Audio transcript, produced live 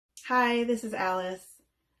Hi, this is Alice.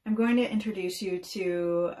 I'm going to introduce you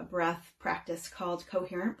to a breath practice called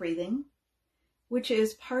Coherent breathing, which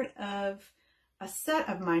is part of a set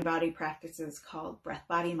of mind-body practices called breath,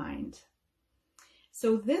 body, mind.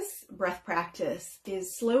 So this breath practice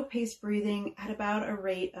is slow-paced breathing at about a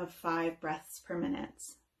rate of 5 breaths per minute.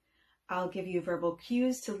 I'll give you verbal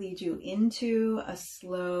cues to lead you into a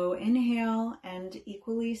slow inhale and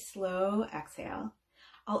equally slow exhale.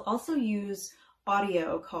 I'll also use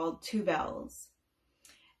audio called 2 bells,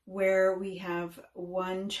 where we have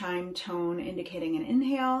one chime tone indicating an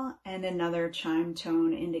inhale and another chime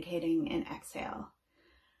tone indicating an exhale.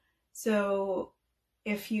 So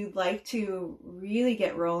if you'd like to really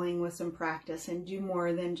get rolling with some practice and do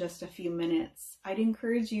more than just a few minutes, I'd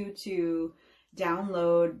encourage you to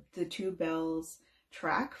download the 2 bells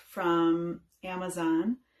track from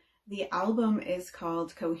Amazon. The album is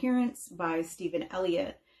called Coherent by Stephen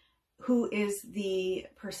Elliott, who is the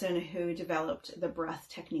person who developed the breath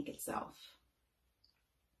technique itself.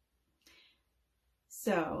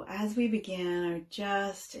 So as we begin, I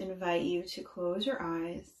just invite you to close your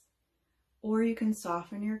eyes, or you can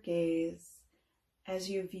soften your gaze as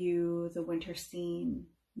you view the winter scene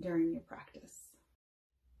during your practice.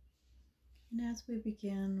 And as we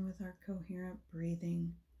begin with our coherent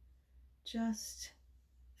breathing, just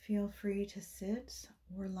feel free to sit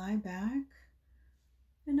or lie back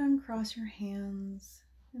and uncross your hands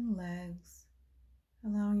and legs,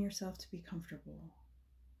 allowing yourself to be comfortable.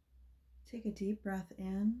 Take a deep breath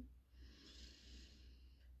in,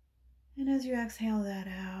 and as you exhale that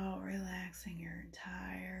out, relaxing your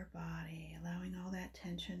entire body, allowing all that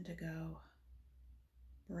tension to go.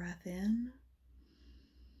 Breath in,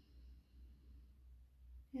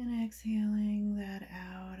 and exhaling that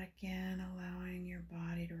out again, allowing your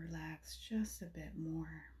body to relax just a bit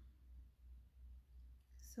more.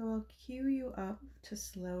 So I'll cue you up to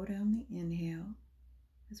slow down the inhale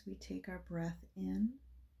as we take our breath in,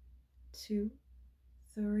 2,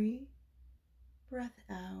 3, breath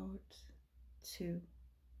out, 2,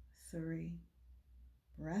 3,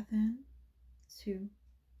 breath in, 2,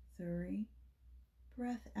 3,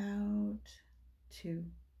 breath out, 2,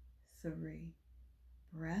 3,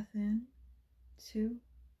 breath in, 2,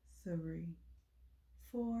 3,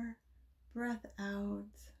 4, breath out,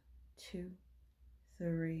 2,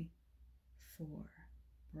 3, 4,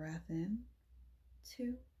 breath in,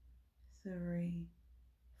 2, 3,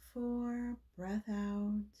 4, breath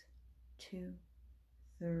out, 2,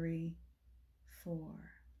 3, 4.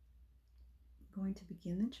 I'm going to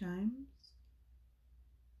begin the chimes.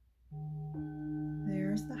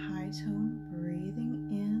 There's the high tone, breathing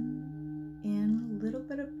in a little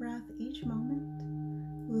bit of breath each moment.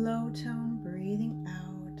 Low tone, breathing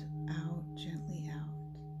out, gently out.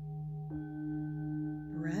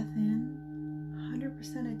 Breath in,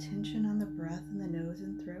 100% attention on the breath in the nose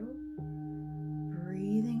and throat.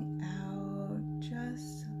 Breathing out,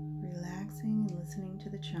 just relaxing and listening to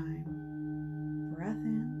the chime. Breath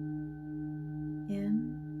in,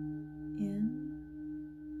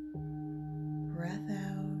 breath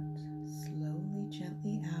out, slowly,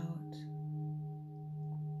 gently out.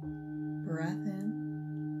 Breath in,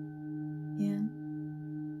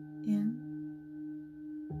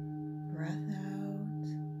 breath out,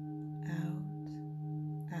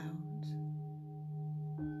 out.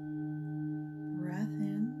 Breath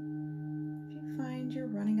in. If you find you're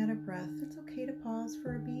running out of breath, it's okay to pause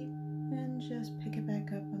for a beat and just pick it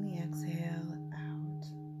back up on the exhale, out.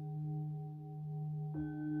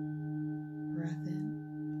 Breath in,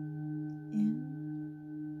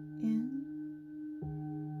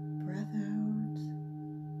 breath out,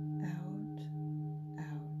 out.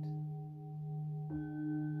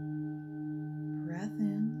 Breath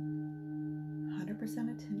in, 100%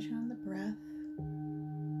 attention on the breath.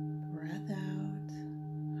 Breath out,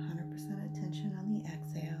 100% attention on the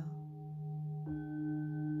exhale.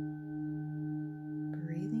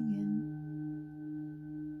 Breathing in,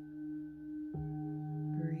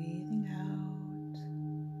 breathing out.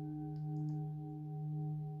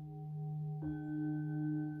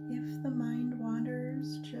 If the mind